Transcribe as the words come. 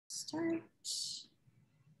Start.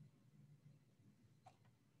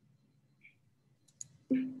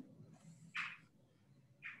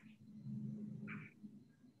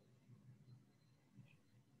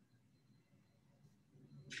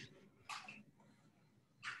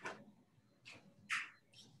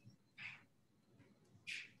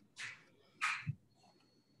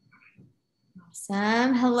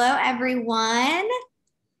 Awesome. Hello, everyone.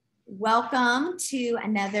 Welcome to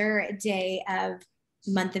another day of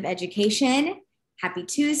Month of Education. Happy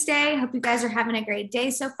Tuesday. Hope you guys are having a great day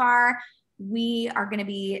so far. We are going to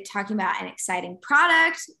be talking about an exciting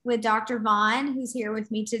product with Dr. Vaughan, who's here with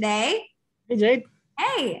me today. Hey, Jade.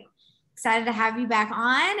 Hey, excited to have you back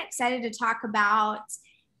on. Excited to talk about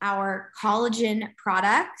our collagen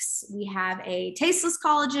products. We have a tasteless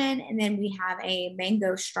collagen, and then we have a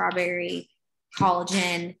mango strawberry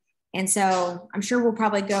collagen. And so I'm sure we'll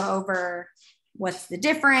probably go over what's the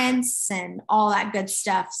difference and all that good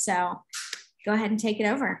stuff. So go ahead and take it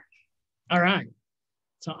over. All right.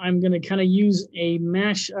 So I'm going to kind of use a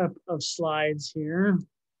mashup of slides here.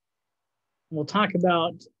 We'll talk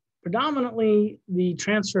about predominantly the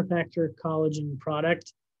transfer factor collagen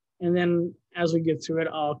product. And then as we get through it,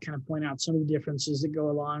 I'll kind of point out some of the differences that go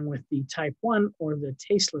along with the type 1 or the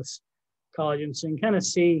tasteless collagen. So you can kind of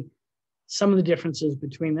see some of the differences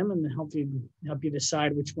between them and help you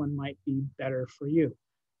decide which one might be better for you.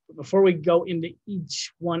 But before we go into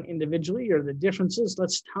each one individually or the differences,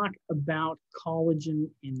 let's talk about collagen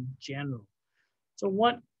in general. So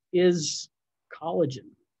what is collagen?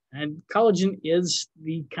 And collagen is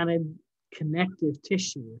the kind of connective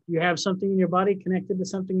tissue. If you have something in your body connected to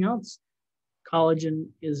something else, collagen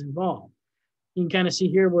is involved. You can kind of see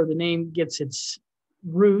here where the name gets its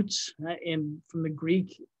roots from the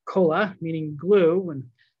Greek colla, meaning glue.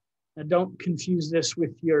 And don't confuse this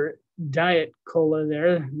with your diet cola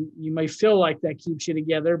there. You may feel like that keeps you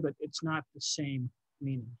together, but it's not the same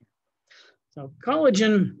meaning. So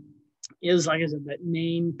collagen is, like I said, that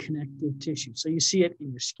main connective tissue. So you see it in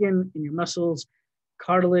your skin, in your muscles,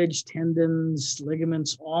 cartilage, tendons,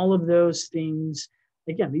 ligaments, all of those things.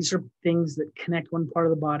 Again, these are things that connect one part of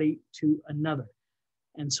the body to another.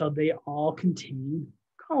 And so they all contain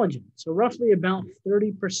collagen. So roughly about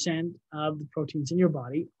 30% of the proteins in your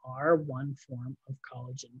body are one form of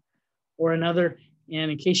collagen or another.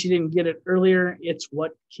 And in case you didn't get it earlier, it's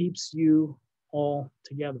what keeps you all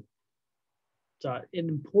together. It's an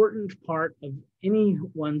important part of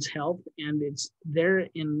anyone's health, and it's there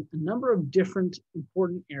in a number of different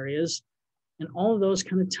important areas, and all of those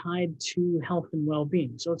kind of tied to health and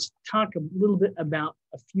well-being. So let's talk a little bit about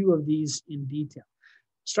a few of these in detail.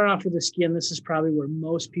 Start off with the skin. This is probably where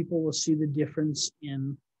most people will see the difference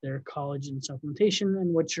in their collagen supplementation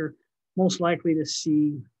and what you're most likely to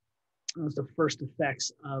see as the first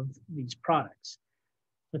effects of these products.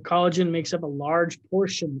 The collagen makes up a large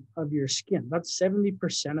portion of your skin, about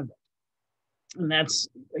 70% of it. And that's,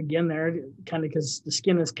 again, there kind of because the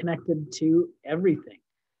skin is connected to everything.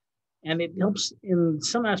 And it helps in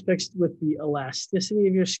some aspects with the elasticity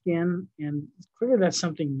of your skin. And clearly that's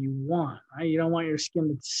something you want, right? You don't want your skin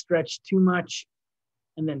to stretch too much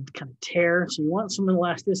and then kind of tear. So you want some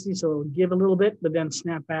elasticity so it'll give a little bit, but then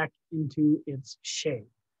snap back into its shape.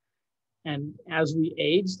 And as we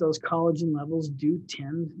age, those collagen levels do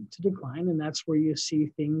tend to decline. And that's where you see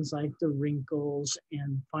things like the wrinkles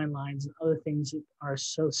and fine lines and other things that are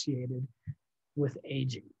associated with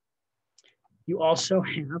aging. You also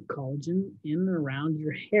have collagen in and around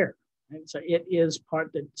your hair. Right? So it is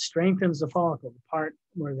part that strengthens the follicle, the part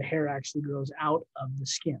where the hair actually grows out of the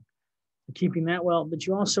skin. So keeping that well, but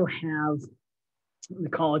you also have the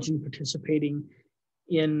collagen participating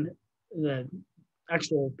in the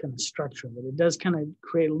actual kind of structure of it. It does kind of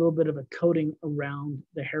create a little bit of a coating around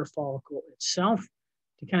the hair follicle itself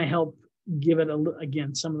to kind of help give it,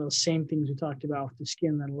 again, some of those same things we talked about with the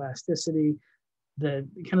skin, that elasticity, the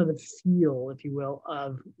kind of the feel, if you will,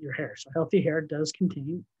 of your hair. So healthy hair does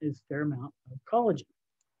contain a fair amount of collagen.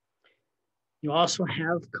 You also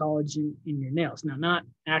have collagen in your nails. Now, not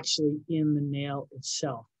actually in the nail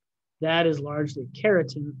itself. That is largely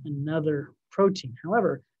keratin, another protein.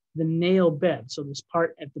 However, the nail bed, so this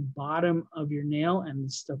part at the bottom of your nail and the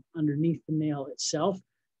stuff underneath the nail itself,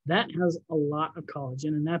 that has a lot of collagen,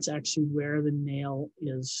 and that's actually where the nail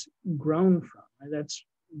is grown from. Right? That's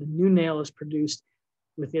the new nail is produced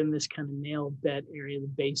within this kind of nail bed area, the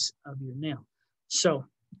base of your nail. So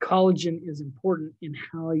collagen is important in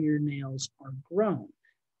how your nails are grown.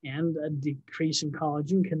 And a decrease in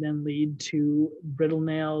collagen can then lead to brittle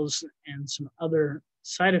nails and some other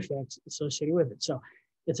side effects associated with it. So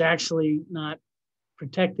it's actually not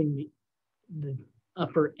protecting the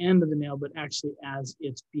upper end of the nail, but actually as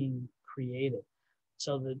it's being created.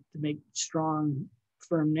 So to make strong,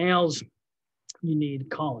 firm nails, you need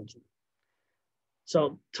collagen.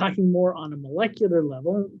 So talking more on a molecular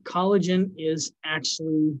level, collagen is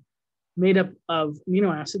actually made up of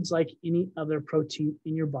amino acids like any other protein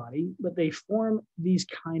in your body, but they form these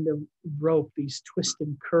kind of rope, these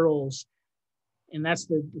twisted curls, and that's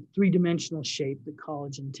the three-dimensional shape that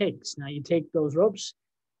collagen takes. Now you take those ropes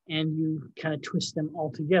and you kind of twist them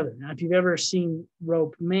all together. Now, if you've ever seen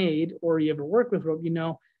rope made or you ever work with rope, you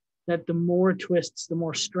know that the more twists, the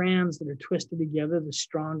more strands that are twisted together, the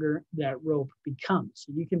stronger that rope becomes.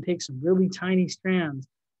 So you can take some really tiny strands,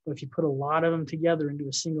 but if you put a lot of them together into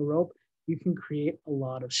a single rope, you can create a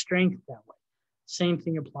lot of strength that way. Same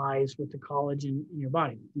thing applies with the collagen in your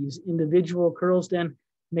body. These individual curls then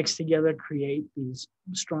mixed together create these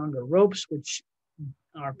stronger ropes, which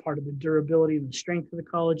are part of the durability and the strength of the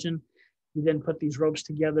collagen. You then put these ropes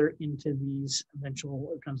together into these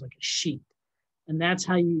eventual, it becomes like a sheet. And that's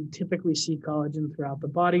how you typically see collagen throughout the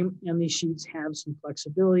body. And these sheets have some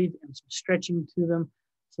flexibility and some stretching to them.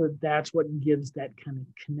 So that's what gives that kind of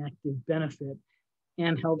connective benefit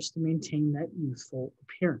and helps to maintain that youthful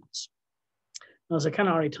appearance. Now, as I kind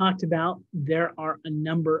of already talked about, there are a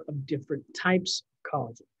number of different types of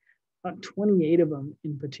collagen, about 28 of them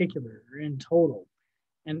in particular in total.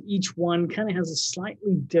 And each one kind of has a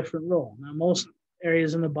slightly different role. Now, most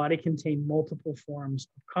areas in the body contain multiple forms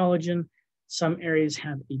of collagen. Some areas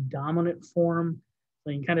have a dominant form.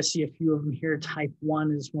 So you can kind of see a few of them here. Type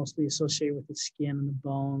 1 is mostly associated with the skin and the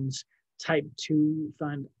bones. Type 2, you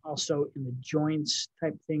find also in the joints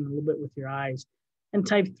type thing, a little bit with your eyes. And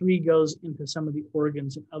type 3 goes into some of the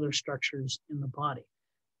organs and other structures in the body.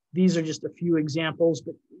 These are just a few examples,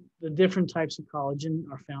 but the different types of collagen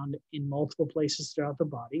are found in multiple places throughout the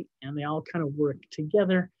body, and they all kind of work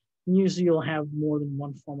together. And usually you'll have more than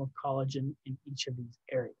one form of collagen in each of these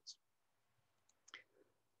areas.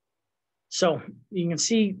 So you can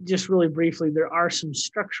see just really briefly, there are some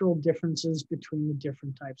structural differences between the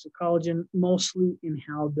different types of collagen, mostly in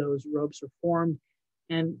how those ropes are formed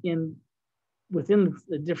and within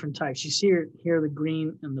the different types. You see here the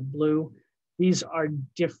green and the blue. These are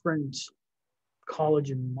different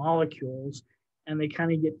collagen molecules, and they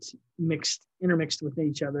kind of get intermixed with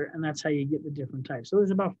each other, and that's how you get the different types. So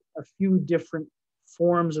there's about a few different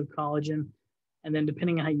forms of collagen, and then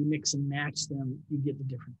depending on how you mix and match them, you get the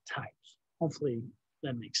different types. Hopefully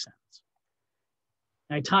that makes sense.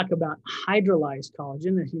 I talk about hydrolyzed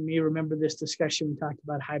collagen. If you may remember this discussion, we talked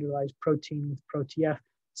about hydrolyzed protein with ProTF.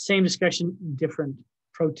 Same discussion, different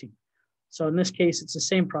protein. So in this case, it's the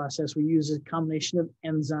same process. We use a combination of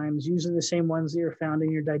enzymes, usually the same ones that are found in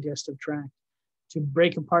your digestive tract, to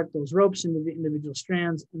break apart those ropes into the individual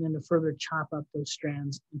strands, and then to further chop up those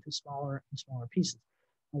strands into smaller and smaller pieces.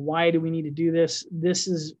 Why do we need to do this? This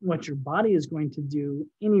is what your body is going to do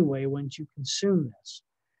anyway once you consume this.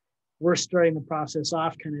 We're starting the process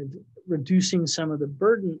off kind of reducing some of the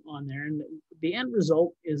burden on there. And the end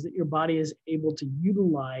result is that your body is able to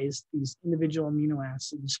utilize these individual amino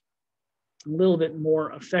acids a little bit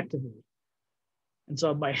more effectively. And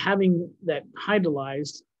so by having that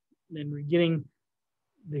hydrolyzed, then we're getting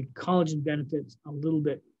the collagen benefits a little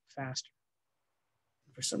bit faster.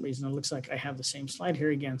 For some reason, it looks like I have the same slide here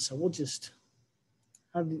again. So we'll just,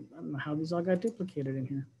 I don't know how these all got duplicated in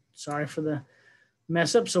here. Sorry for the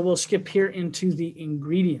mess up. So we'll skip here into the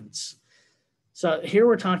ingredients. So here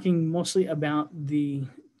we're talking mostly about the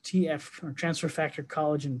TF or transfer factor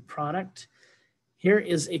collagen product. Here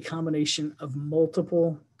is a combination of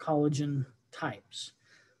multiple collagen types.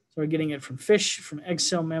 So we're getting it from fish, from egg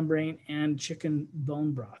cell membrane, and chicken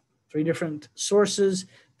bone broth. 3 different sources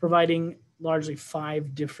providing largely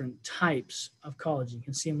 5 different types of collagen. You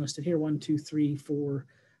can see them listed here, 1, 2, 3, 4,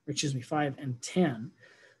 5, and 10.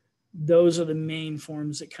 Those are the main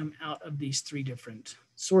forms that come out of these 3 different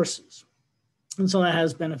sources. And so that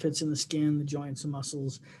has benefits in the skin, the joints, the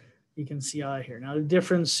muscles. You can see out here. Now, the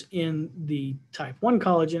difference in the type 1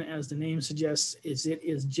 collagen, as the name suggests, is it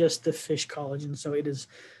is just the fish collagen. So it is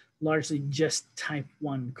largely just type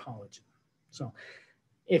 1 collagen. So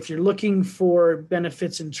if you're looking for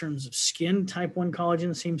benefits in terms of skin, type 1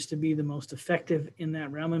 collagen seems to be the most effective in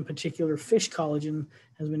that realm. In particular, fish collagen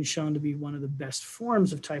has been shown to be one of the best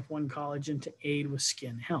forms of type 1 collagen to aid with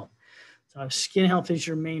skin health. So if skin health is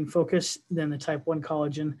your main focus, then the type 1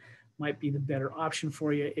 collagen might be the better option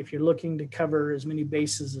for you. If you're looking to cover as many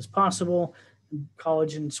bases as possible,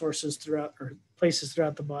 collagen sources throughout or places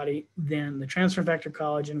throughout the body, then the transfer factor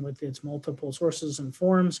collagen with its multiple sources and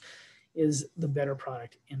forms is the better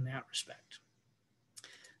product in that respect.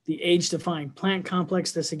 The age-defying plant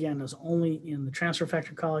complex, this again is only in the transfer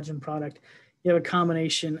factor collagen product. You have a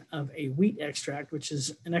combination of a wheat extract, which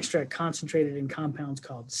is an extract concentrated in compounds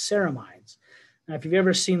called ceramides. Now, if you've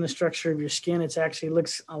ever seen the structure of your skin, it actually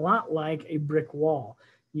looks a lot like a brick wall.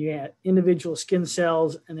 You have individual skin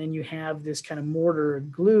cells, and then you have this kind of mortar or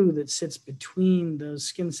glue that sits between those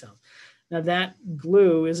skin cells. Now, that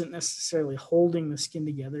glue isn't necessarily holding the skin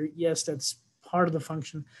together. Yes, that's part of the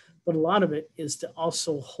function, but a lot of it is to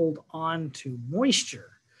also hold on to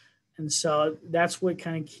moisture. And so that's what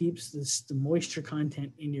kind of keeps the moisture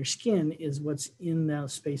content in your skin, is what's in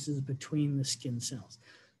those spaces between the skin cells.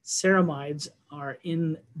 Ceramides are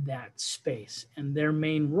in that space, and their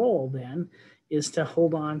main role then is to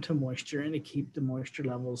hold on to moisture and to keep the moisture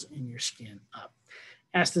levels in your skin up.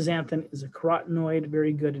 Astaxanthin is a carotenoid,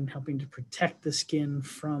 very good in helping to protect the skin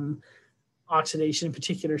from oxidation, in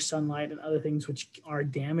particular sunlight and other things which are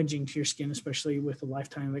damaging to your skin, especially with a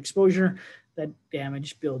lifetime of exposure. That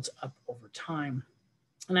damage builds up over time.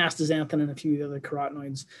 And astaxanthin and a few other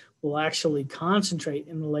carotenoids will actually concentrate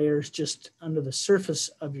in the layers just under the surface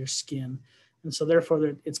of your skin. And so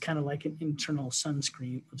therefore, it's kind of like an internal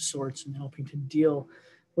sunscreen of sorts in helping to deal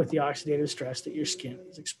with the oxidative stress that your skin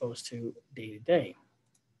is exposed to day to day.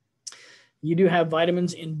 You do have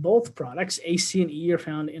vitamins in both products. A, C, and E are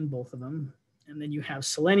found in both of them. And then you have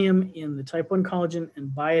selenium in the type 1 collagen and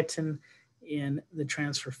biotin in the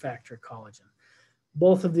transfer factor collagen.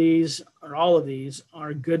 Both of these, or all of these,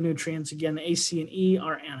 are good nutrients. Again, the A, C, and E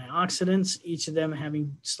are antioxidants, each of them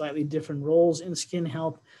having slightly different roles in skin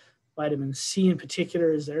health. Vitamin C in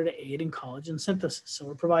particular is there to aid in collagen synthesis. So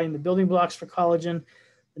we're providing the building blocks for collagen,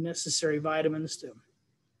 the necessary vitamins to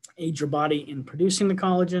aid your body in producing the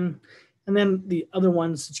collagen, and then the other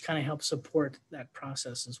ones which kind of help support that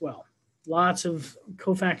process as well. Lots of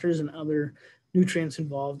cofactors and other nutrients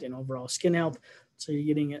involved in overall skin health. So you're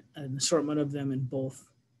getting an assortment of them in both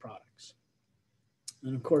products.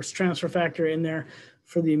 And of course, transfer factor in there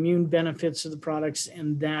for the immune benefits of the products.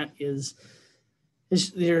 And that is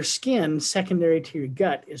your skin, secondary to your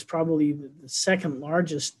gut, is probably the second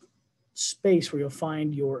largest space where you'll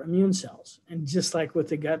find your immune cells. And just like with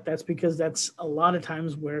the gut, that's because that's a lot of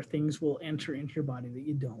times where things will enter into your body that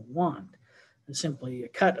you don't want. And simply a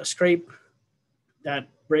cut, a scrape, that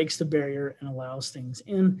breaks the barrier and allows things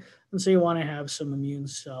in. And so you want to have some immune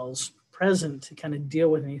cells present to kind of deal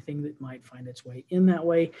with anything that might find its way in that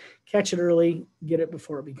way, catch it early, get it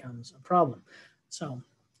before it becomes a problem. So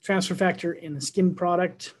transfer factor in the skin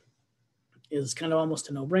product is kind of almost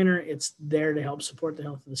a no-brainer. It's there to help support the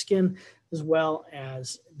health of the skin, as well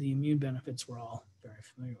as the immune benefits we're all very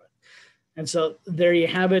familiar with. And so there you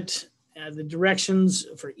have it. The directions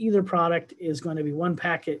for either product is going to be 1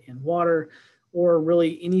 packet in water, or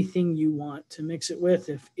really anything you want to mix it with.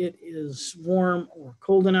 If it is warm or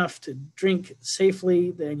cold enough to drink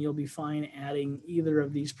safely, then you'll be fine adding either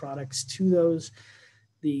of these products to those.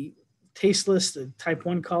 The tasteless, the type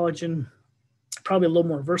 1 collagen, probably a little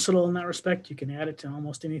more versatile in that respect. You can add it to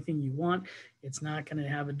almost anything you want. It's not going to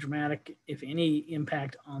have a dramatic, if any,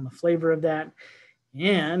 impact on the flavor of that.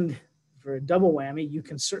 And for a double whammy, you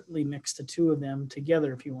can certainly mix the two of them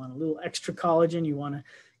together. If you want a little extra collagen, you want to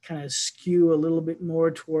kind of skew a little bit more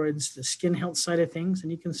towards the skin health side of things,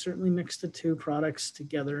 and you can certainly mix the two products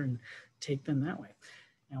together and take them that way.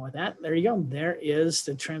 And with that, there you go. There is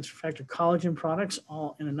the transfer factor collagen products,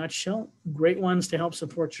 all in a nutshell. Great ones to help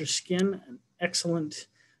support your skin. An excellent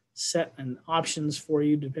set and options for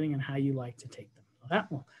you, depending on how you like to take them. With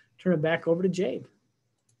that, we'll turn it back over to Jade.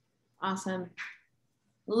 Awesome.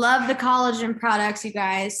 Love the collagen products, you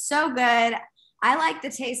guys. So good. I like the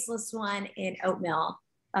tasteless one in oatmeal.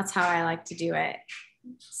 That's how I like to do it.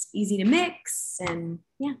 It's easy to mix and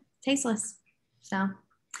yeah, tasteless. So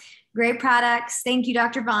great products. Thank you,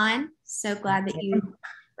 Dr. Vaughan. So glad that you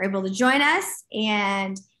were able to join us.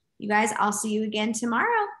 And you guys, I'll see you again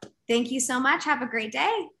tomorrow. Thank you so much. Have a great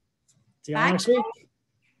day. See you next week.